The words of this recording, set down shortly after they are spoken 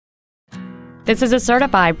This is a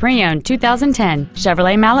certified pre-owned 2010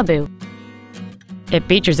 Chevrolet Malibu. It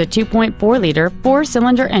features a 2.4-liter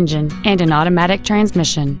four-cylinder engine and an automatic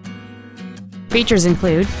transmission. Features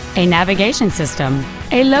include a navigation system,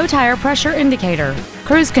 a low tire pressure indicator,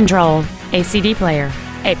 cruise control, a CD player,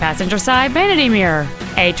 a passenger side vanity mirror,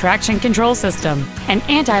 a traction control system, an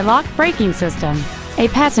anti-lock braking system, a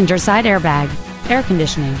passenger side airbag, air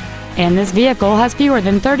conditioning, and this vehicle has fewer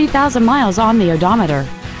than 30,000 miles on the odometer.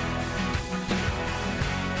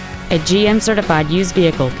 A GM certified used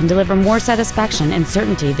vehicle can deliver more satisfaction and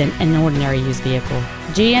certainty than an ordinary used vehicle.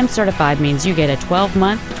 GM certified means you get a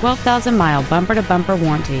 12-month, 12,000-mile bumper-to-bumper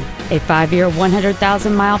warranty, a 5-year,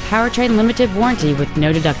 100,000-mile powertrain limited warranty with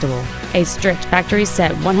no deductible, a strict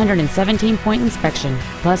factory-set 117-point inspection,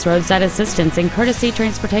 plus roadside assistance and courtesy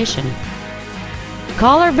transportation.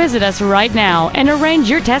 Call or visit us right now and arrange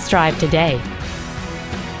your test drive today.